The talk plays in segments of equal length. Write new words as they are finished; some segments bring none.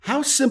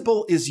How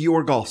simple is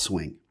your golf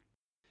swing?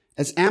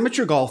 As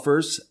amateur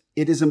golfers,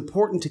 it is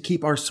important to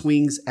keep our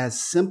swings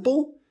as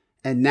simple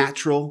and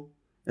natural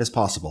as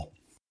possible.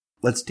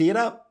 Let's tee it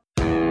up.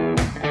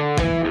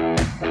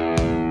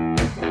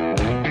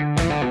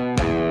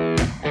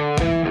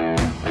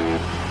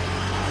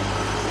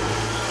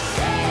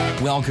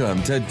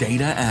 Welcome to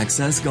Data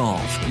Access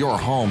Golf, your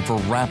home for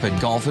rapid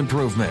golf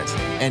improvement.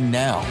 And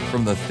now,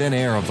 from the thin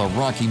air of the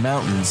Rocky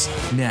Mountains,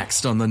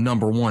 next on the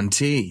number one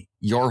tee,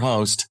 your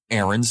host,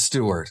 Aaron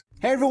Stewart.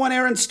 Hey everyone,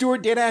 Aaron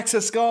Stewart, Data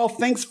Access Golf.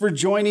 Thanks for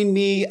joining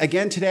me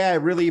again today. I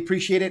really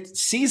appreciate it.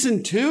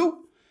 Season 2,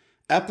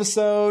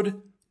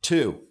 Episode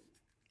 2.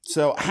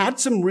 So I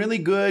had some really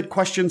good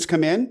questions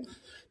come in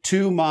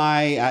to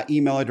my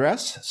email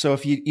address. So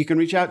if you can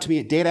reach out to me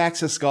at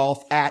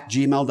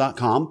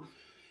dataaccessgolf@gmail.com.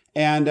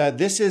 And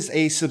this is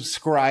a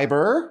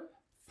subscriber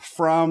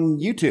from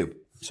YouTube.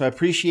 So I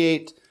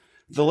appreciate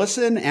the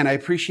listen and I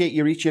appreciate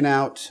you reaching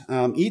out.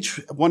 Each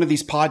one of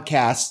these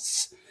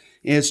podcasts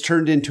is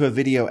turned into a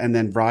video and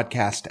then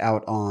broadcast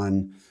out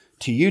on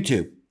to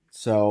YouTube.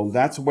 So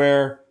that's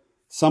where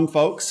some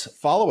folks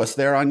follow us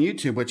there on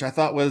YouTube, which I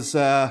thought was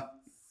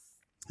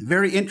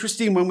very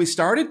interesting when we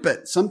started,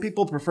 but some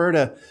people prefer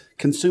to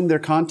consume their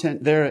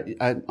content there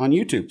on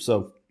YouTube.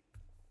 So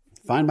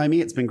fine by me.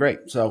 It's been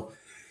great. So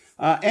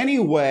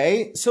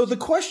anyway, so the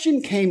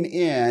question came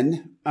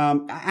in.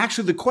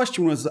 Actually, the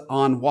question was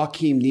on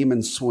Joaquin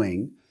Niemann's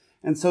swing.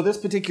 And so this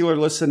particular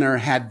listener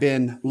had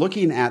been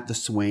looking at the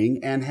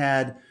swing and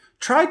had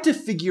tried to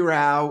figure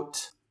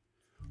out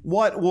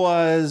what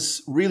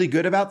was really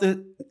good about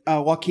the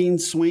Joaquin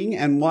swing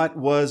and what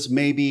was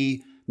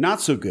maybe not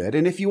so good.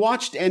 And if you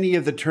watched any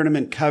of the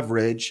tournament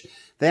coverage,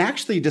 they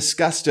actually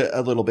discussed it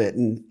a little bit.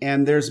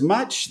 And there's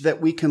much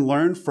that we can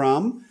learn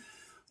from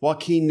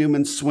Joaquin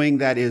Niemann's swing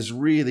that is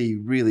really,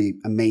 really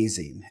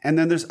amazing. And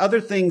then there's other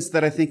things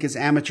that I think as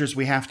amateurs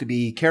we have to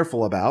be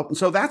careful about. And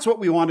so that's what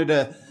we wanted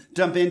to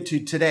jump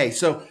into today.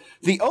 So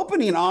the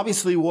opening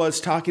obviously was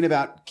talking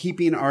about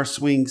keeping our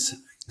swings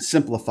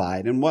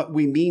simplified. And what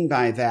we mean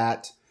by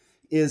that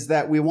is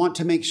that we want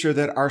to make sure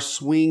that our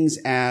swings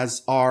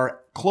are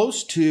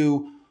close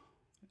to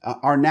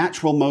our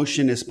natural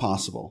motion as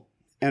possible.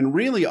 And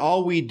really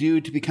all we do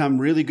to become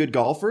really good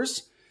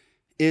golfers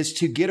is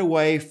to get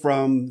away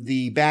from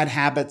the bad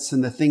habits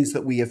and the things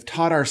that we have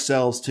taught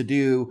ourselves to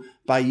do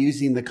by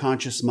using the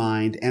conscious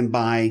mind and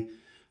by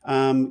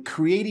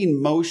creating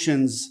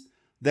motions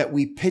that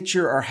we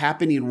picture are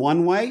happening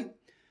one way.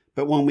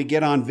 But when we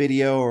get on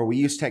video or we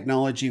use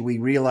technology, we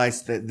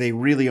realize that they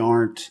really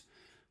aren't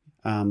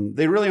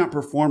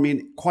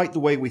performing quite the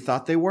way we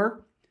thought they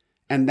were.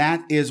 And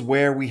that is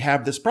where we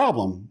have this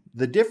problem.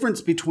 The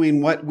difference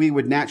between what we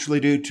would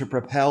naturally do to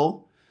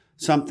propel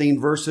something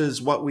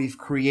versus what we've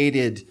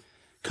created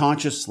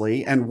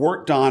consciously and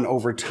worked on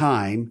over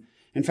time.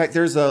 In fact,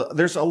 there's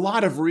a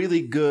lot of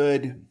really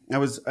good. I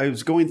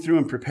was going through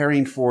and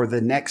preparing for the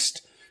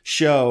next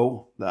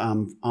show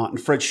on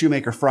Fred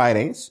Shoemaker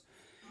Fridays,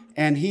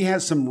 and he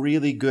has some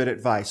really good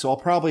advice. So I'll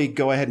probably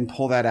go ahead and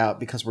pull that out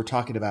because we're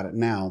talking about it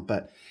now.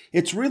 But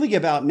it's really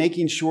about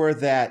making sure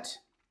that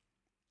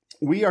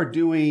we are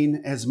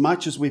doing as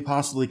much as we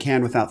possibly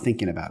can without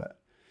thinking about it.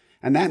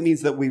 And that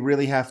means that we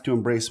really have to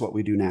embrace what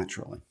we do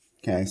naturally.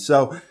 Okay.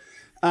 So,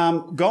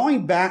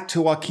 going back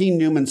to Joaquin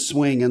Niemann's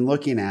swing and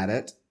looking at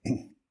it,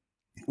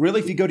 really,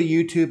 if you go to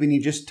YouTube and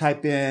you just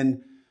type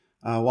in,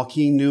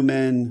 Joaquin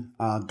Niemann,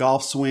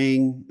 golf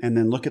swing, and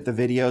then look at the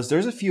videos,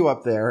 there's a few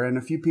up there and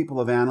a few people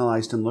have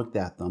analyzed and looked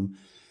at them.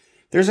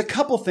 There's a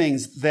couple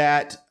things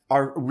that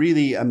are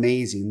really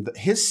amazing.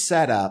 His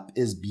setup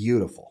is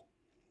beautiful.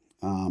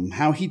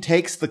 How he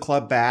takes the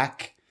club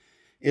back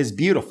is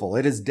beautiful.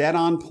 It is dead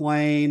on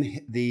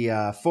plane.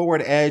 The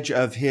forward edge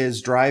of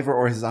his driver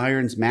or his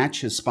irons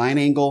match his spine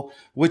angle,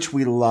 which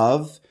we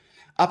love.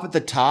 Up at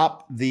the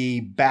top,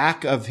 the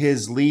back of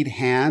his lead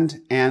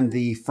hand and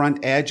the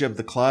front edge of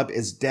the club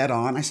is dead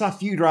on. I saw a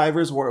few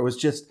drivers where it was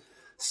just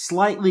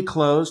slightly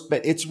closed,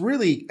 but it's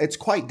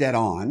quite dead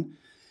on.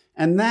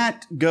 And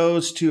that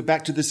goes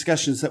back to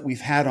discussions that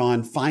we've had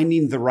on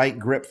finding the right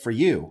grip for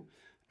you.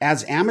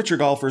 As amateur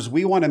golfers,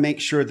 we want to make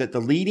sure that the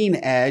leading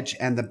edge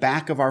and the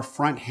back of our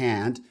front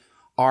hand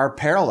are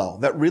parallel,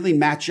 that really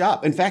match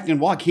up. In fact, in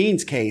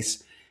Joaquin's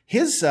case,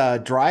 his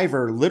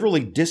driver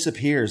literally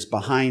disappears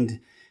behind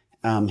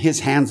his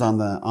hands on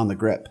the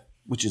grip,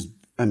 which is,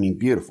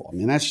 beautiful.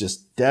 That's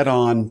just dead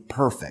on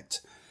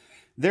perfect.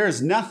 There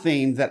is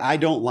nothing that I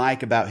don't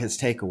like about his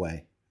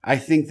takeaway. I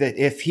think that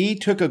if he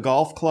took a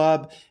golf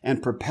club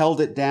and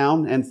propelled it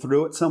down and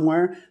threw it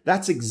somewhere,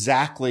 that's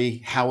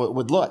exactly how it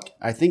would look.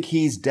 I think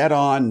he's dead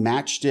on,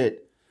 matched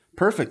it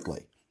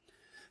perfectly.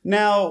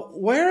 Now,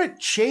 where it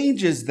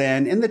changes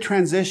then in the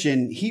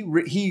transition, he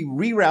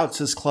reroutes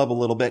his club a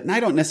little bit, and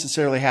I don't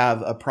necessarily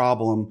have a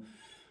problem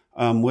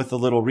with a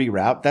little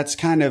reroute. That's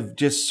kind of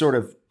just sort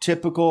of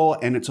typical,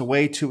 and it's a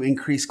way to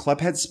increase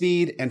club head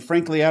speed. And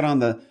frankly, out on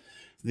the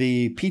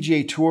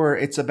PGA Tour,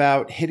 it's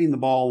about hitting the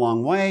ball a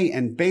long way.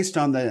 And based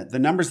on the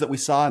numbers that we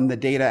saw in the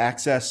Data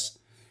Access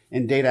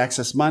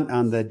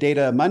on the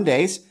Data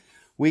Mondays,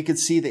 we could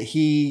see that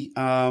he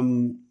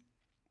doesn't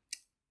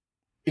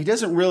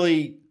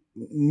really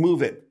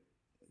move it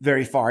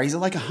very far. He's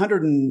at like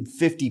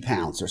 150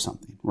 pounds or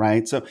something,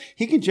 right? So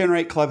he can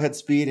generate club head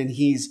speed, and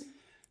he's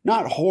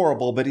not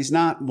horrible, but he's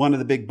not one of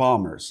the big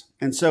bombers.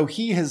 And so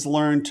he has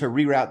learned to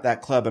reroute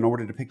that club in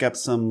order to pick up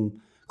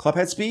some club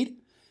head speed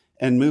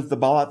and move the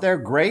ball out there.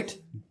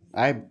 Great.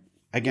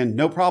 Again,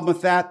 no problem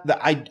with that.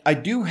 I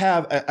don't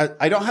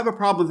have a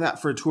problem with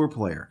that for a tour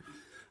player.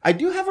 I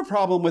do have a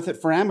problem with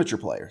it for amateur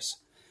players,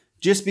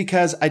 just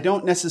because I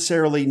don't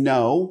necessarily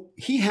know.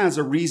 He has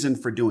a reason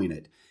for doing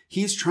it.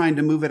 He's trying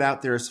to move it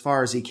out there as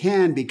far as he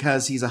can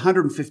because he's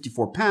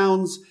 154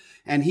 pounds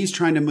and he's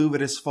trying to move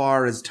it as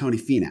far as Tony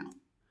Finau,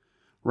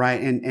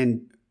 right?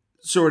 And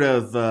sort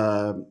of,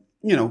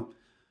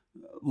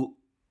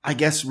 I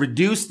guess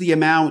reduce the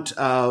amount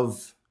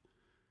of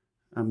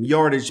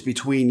yardage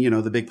between,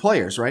 the big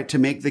players, right? To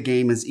make the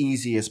game as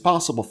easy as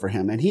possible for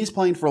him. And he's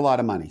playing for a lot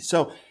of money.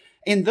 So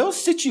in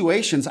those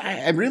situations,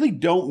 I really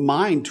don't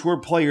mind tour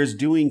players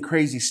doing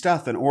crazy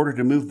stuff in order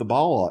to move the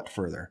ball a lot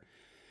further.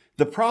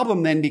 The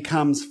problem then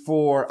becomes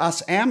for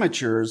us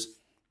amateurs,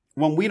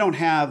 when we don't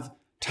have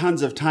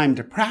tons of time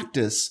to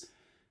practice,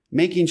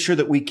 making sure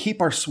that we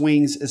keep our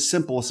swings as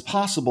simple as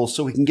possible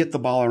so we can get the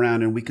ball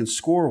around and we can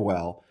score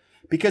well.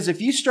 Because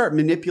if you start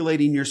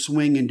manipulating your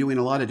swing and doing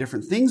a lot of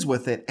different things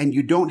with it and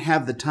you don't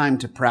have the time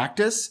to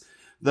practice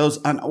those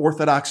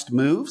unorthodox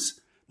moves,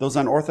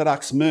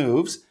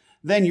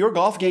 then your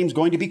golf game's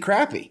going to be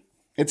crappy.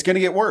 It's going to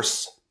get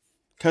worse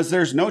because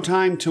there's no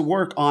time to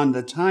work on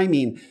the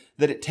timing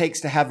that it takes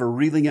to have a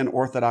really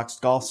unorthodox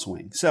golf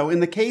swing. So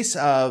in the case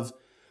of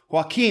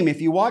Joaquim, if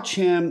you watch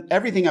him,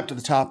 everything up to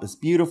the top is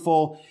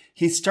beautiful.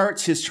 He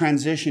starts his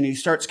transition. He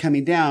starts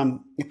coming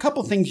down. A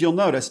couple things you'll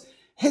notice.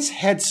 His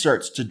head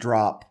starts to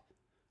drop,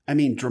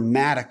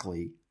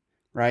 dramatically,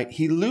 right?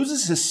 He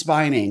loses his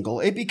spine angle.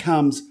 It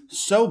becomes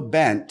so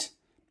bent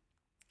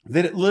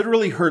that it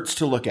literally hurts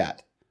to look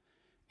at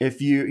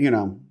if you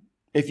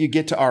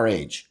get to our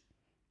age.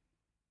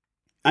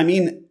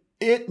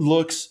 It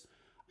looks,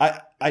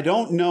 I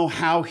don't know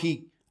how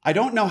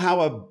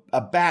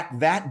a back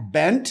that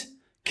bent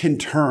can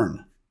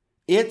turn.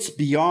 It's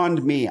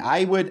beyond me.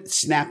 I would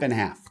snap in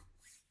half.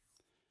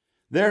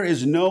 There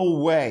is no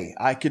way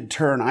I could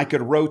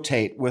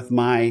rotate with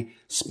my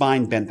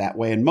spine bent that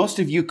way. And most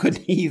of you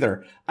couldn't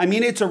either.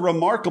 It's a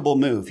remarkable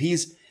move.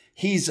 He's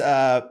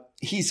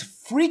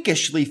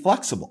freakishly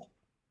flexible.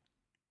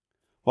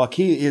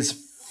 Joaquim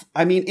is,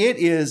 it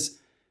is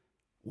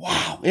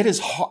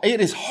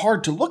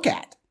hard to look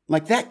at.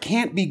 Like, that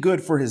can't be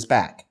good for his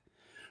back,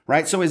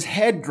 right? So his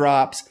head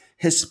drops,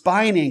 his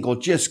spine angle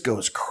just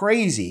goes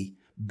crazy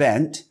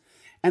bent.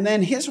 And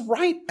then his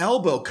right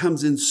elbow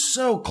comes in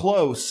so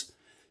close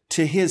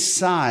to his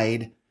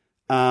side.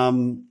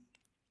 And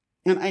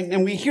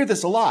we hear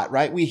this a lot,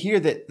 right? We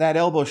hear that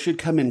elbow should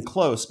come in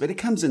close, but it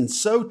comes in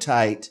so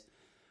tight.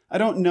 I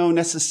don't know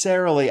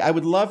necessarily. I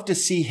would love to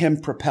see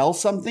him propel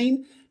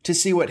something to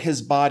see what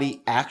his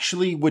body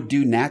actually would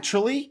do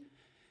naturally.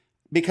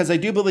 Because I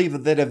do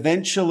believe that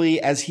eventually,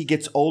 as he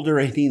gets older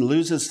and he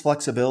loses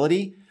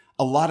flexibility,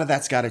 a lot of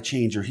that's got to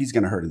change or he's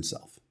going to hurt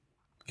himself.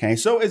 Okay,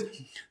 so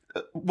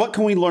what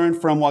can we learn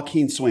from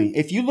Joaquim's swing?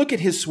 If you look at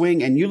his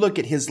swing and you look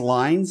at his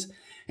lines,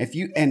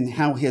 and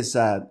how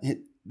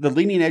the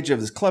leading edge of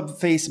his club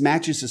face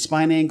matches his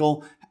spine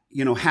angle,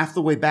 half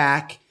the way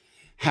back,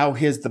 how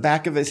the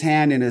back of his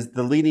hand and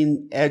the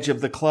leading edge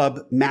of the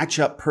club match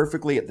up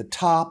perfectly at the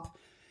top.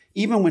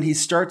 Even when he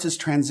starts his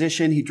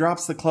transition, he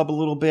drops the club a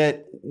little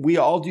bit. We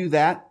all do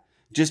that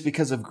just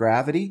because of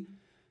gravity.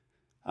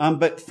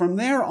 But from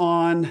there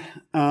on,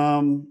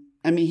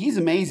 he's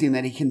amazing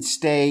that he can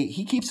stay.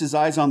 He keeps his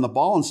eyes on the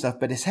ball and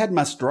stuff, but his head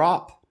must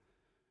drop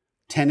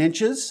 10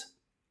 inches.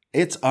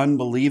 It's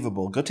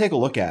unbelievable. Go take a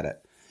look at it.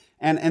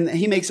 And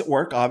he makes it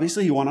work.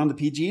 Obviously, he won on the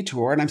PGA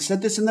Tour. And I've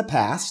said this in the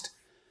past,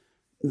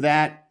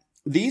 that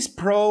these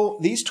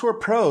tour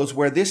pros,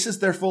 where this is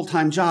their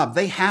full-time job,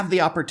 they have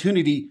the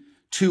opportunity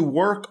to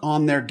work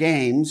on their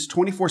games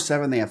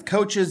 24/7. They have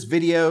coaches,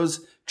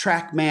 videos,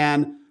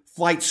 TrackMan,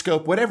 Flight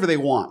Scope, whatever they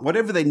want,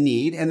 whatever they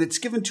need. And it's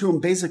given to them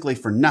basically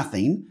for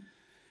nothing.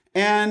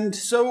 And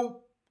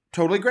so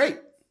totally great.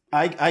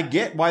 I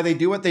get why they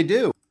do what they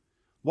do.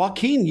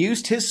 Joaquim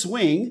used his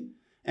swing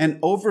and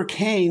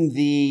overcame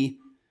the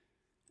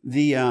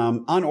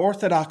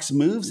unorthodox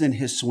moves in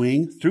his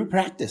swing through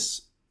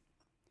practice.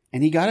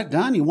 And he got it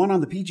done. He won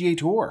on the PGA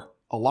Tour.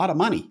 A lot of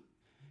money.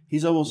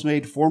 He's almost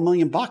made $4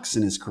 million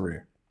in his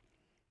career.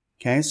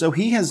 Okay, so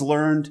he has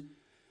learned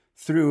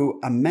through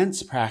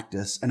immense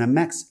practice and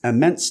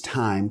immense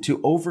time to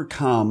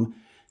overcome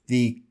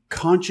the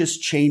conscious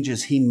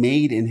changes he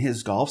made in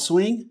his golf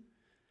swing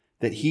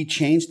that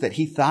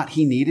he thought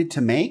he needed to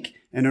make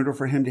in order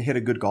for him to hit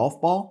a good golf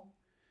ball.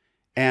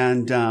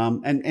 And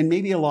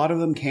maybe a lot of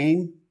them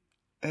came.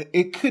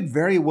 It could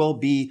very well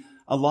be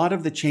a lot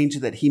of the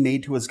changes that he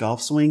made to his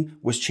golf swing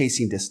was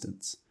chasing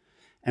distance.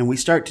 And we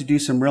start to do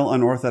some real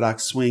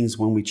unorthodox swings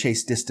when we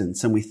chase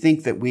distance. And we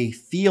think that we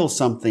feel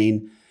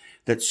something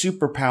that's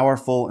super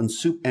powerful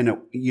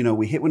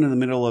we hit one in the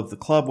middle of the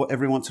club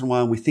every once in a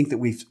while, and we think that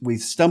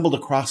we've stumbled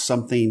across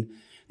something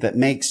that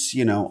makes,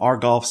 our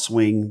golf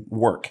swing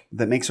work,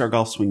 that makes our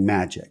golf swing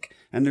magic.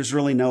 And there's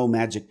really no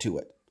magic to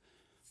it.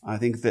 I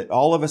think that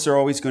all of us are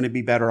always going to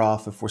be better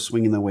off if we're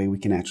swinging the way we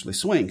can actually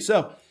swing.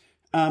 So,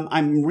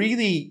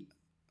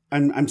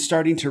 I'm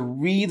starting to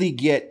really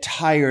get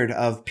tired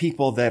of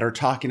people that are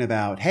talking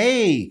about,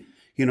 hey,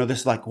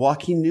 this like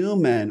Joaquin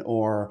Newman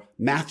or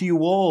Matthew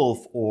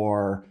Wolf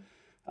or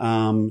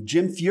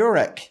Jim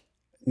Furyk.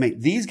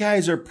 These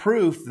guys are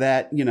proof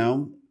that,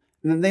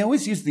 and they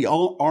always use the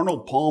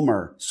Arnold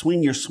Palmer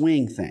swing your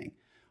swing thing.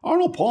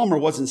 Arnold Palmer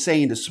wasn't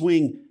saying to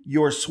swing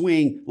your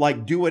swing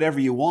like do whatever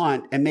you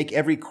want and make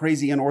every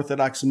crazy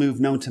unorthodox move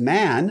known to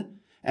man,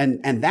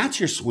 and that's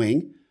your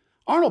swing.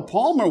 Arnold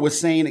Palmer was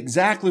saying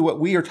exactly what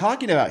we are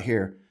talking about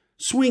here.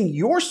 Swing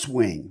your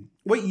swing,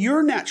 what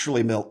you're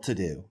naturally built to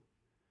do.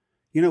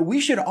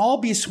 We should all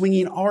be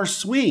swinging our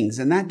swings,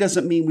 and that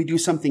doesn't mean we do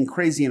something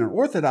crazy and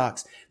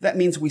unorthodox. That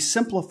means we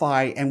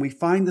simplify and we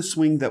find the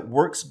swing that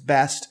works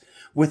best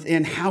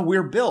within how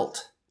we're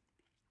built.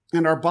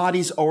 And our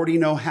bodies already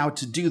know how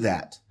to do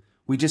that.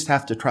 We just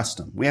have to trust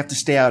them. We have to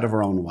stay out of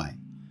our own way.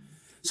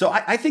 So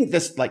I think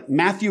this, like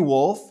Matthew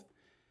Wolf,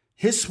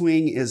 his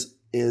swing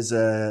is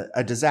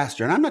a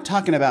disaster. And I'm not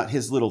talking about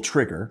his little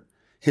trigger,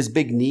 his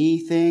big knee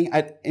thing.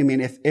 I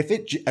mean, if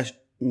it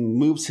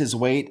moves his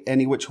weight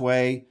any which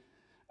way,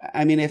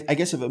 I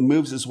guess if it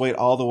moves his weight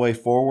all the way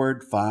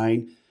forward,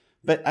 fine.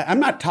 But I'm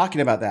not talking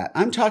about that.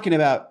 I'm talking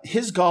about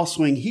his golf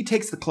swing. He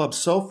takes the club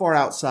so far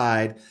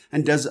outside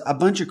and does a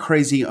bunch of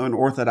crazy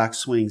unorthodox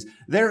swings.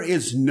 There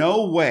is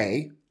no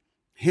way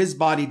his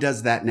body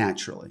does that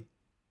naturally.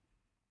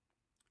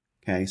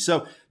 Okay,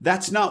 so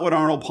that's not what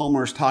Arnold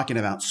Palmer is talking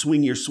about,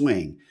 swing your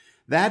swing.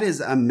 That is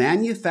a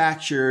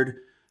manufactured,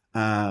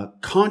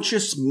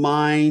 conscious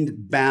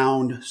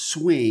mind-bound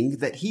swing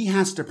that he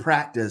has to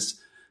practice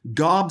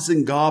gobs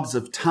and gobs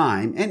of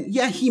time. And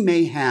yeah, he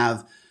may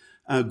have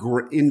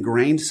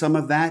ingrained some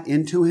of that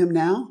into him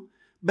now,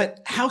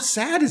 but how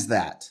sad is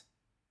that?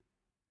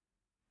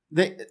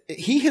 That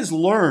he has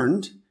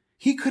learned,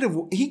 he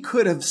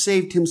could have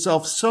saved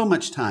himself so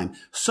much time,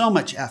 so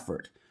much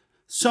effort,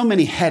 so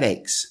many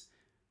headaches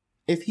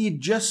if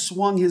he'd just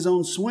swung his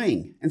own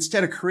swing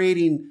instead of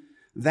creating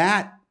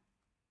that,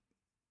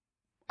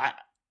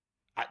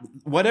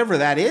 whatever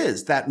that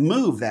is, that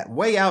move, that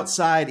way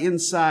outside,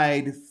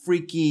 inside,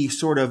 freaky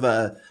sort of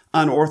a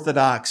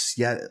unorthodox.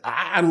 Yeah,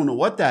 I don't know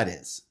what that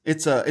is.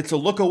 It's a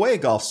look away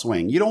golf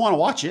swing. You don't want to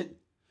watch it.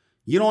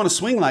 You don't want to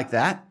swing like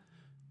that.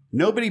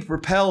 Nobody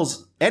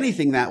propels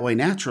anything that way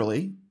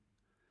naturally.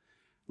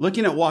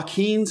 Looking at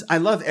Joaquin's, I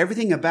love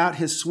everything about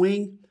his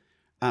swing,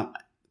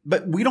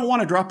 but we don't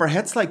want to drop our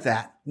heads like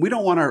that. We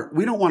don't want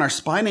our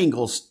spine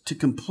angles to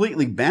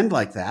completely bend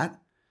like that.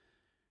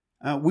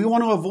 We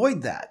want to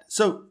avoid that.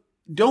 So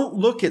don't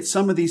look at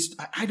some of these.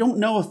 I don't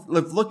know if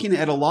looking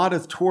at a lot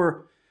of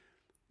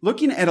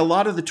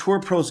the tour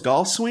pros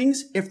golf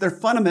swings, if they're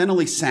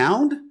fundamentally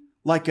sound,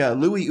 like a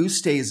Louis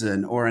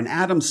Oosthuizen or an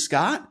Adam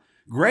Scott,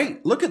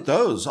 great. Look at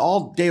those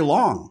all day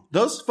long.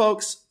 Those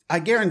folks, I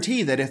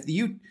guarantee that if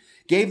you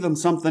gave them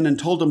something and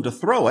told them to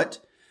throw it,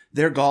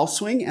 their golf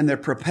swing and their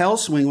propel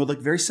swing would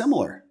look very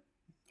similar,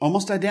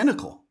 almost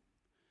identical.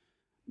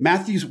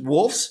 Matthew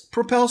Wolf's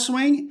propel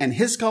swing and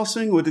his golf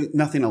swing would look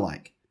nothing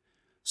alike.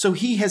 So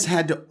he has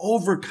had to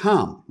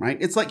overcome, right?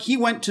 It's like he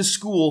went to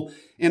school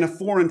in a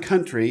foreign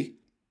country,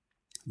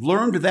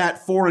 learned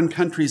that foreign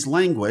country's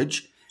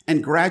language,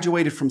 and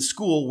graduated from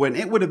school when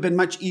it would have been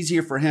much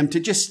easier for him to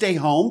just stay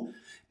home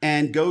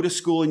and go to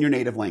school in your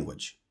native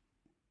language.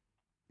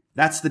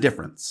 That's the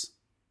difference.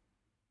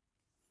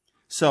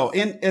 So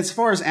as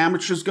far as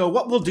amateurs go,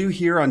 what we'll do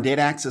here on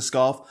Data Access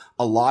Golf,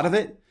 a lot of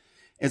it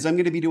is I'm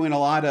going to be doing a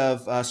lot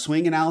of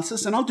swing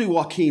analysis, and I'll do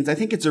Joaquin's. I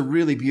think it's a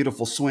really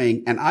beautiful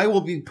swing, and I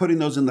will be putting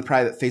those in the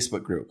private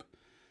Facebook group.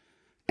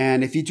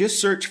 And if you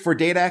just search for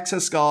Data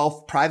Access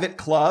Golf Private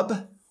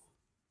Club,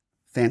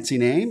 fancy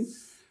name,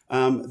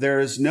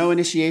 there's no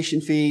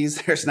initiation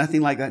fees. There's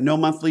nothing like that. No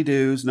monthly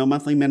dues, no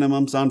monthly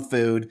minimums on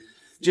food.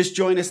 Just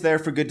join us there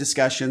for good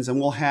discussions, and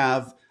we'll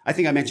have, I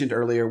think I mentioned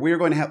earlier, we're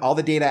going to have all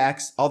the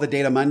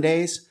Data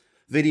Mondays.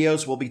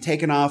 Videos will be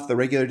taken off the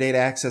regular Data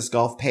Access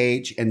Golf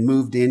page and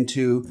moved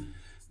into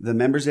the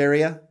members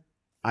area.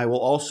 I will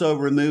also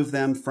remove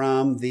them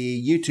from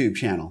the YouTube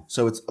channel.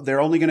 So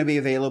they're only going to be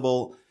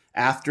available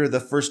after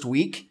the first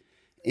week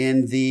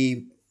in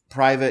the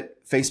private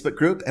Facebook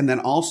group. And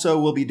then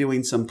also we'll be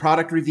doing some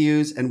product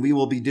reviews, and we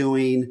will be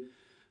doing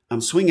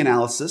swing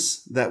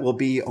analysis that will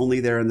be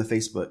only there in the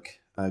Facebook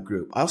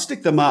group. I'll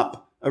stick them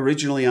up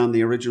originally on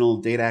the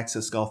original Data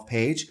Access Golf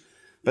page,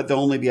 but they'll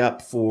only be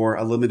up for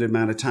a limited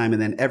amount of time,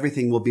 and then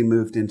everything will be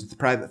moved into the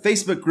private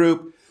Facebook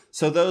group.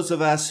 So those of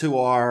us who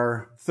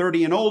are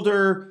 30 and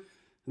older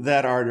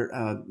that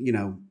are,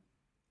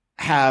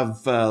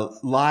 have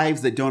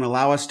lives that don't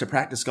allow us to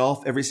practice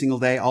golf every single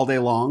day, all day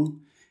long,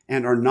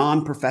 and are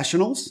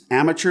non-professionals,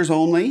 amateurs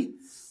only,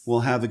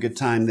 we'll have a good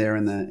time there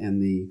in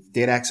the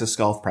Data Access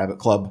Golf Private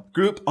Club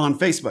group on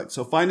Facebook.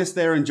 So find us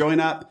there and join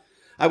up.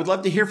 I would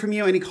love to hear from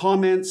you. Any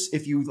comments?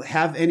 If you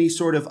have any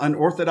sort of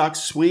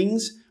unorthodox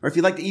swings, or if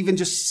you'd like to even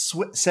just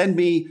send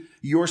me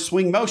your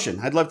swing motion,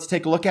 I'd love to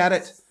take a look at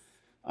it.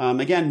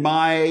 Again,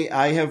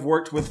 I have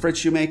worked with Fred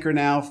Shoemaker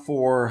now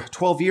for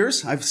 12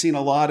 years. I've seen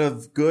a lot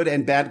of good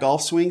and bad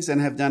golf swings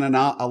and have done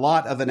a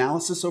lot of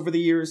analysis over the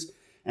years.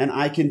 And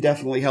I can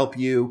definitely help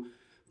you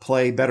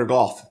play better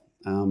golf.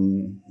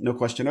 No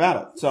question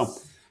about it. So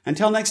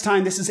until next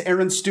time, this is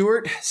Aaron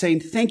Stewart saying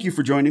thank you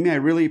for joining me. I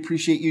really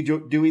appreciate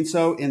you doing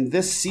so in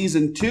this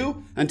season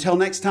 2. Until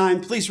next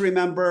time, please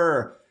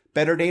remember,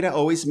 better data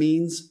always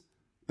means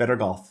better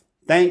golf.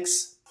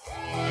 Thanks.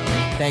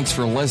 Thanks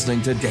for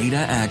listening to Data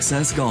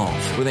Access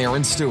Golf with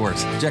Aaron Stewart.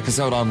 Check us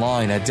out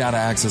online at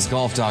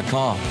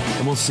dataaccessgolf.com,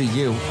 and we'll see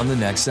you on the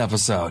next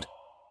episode.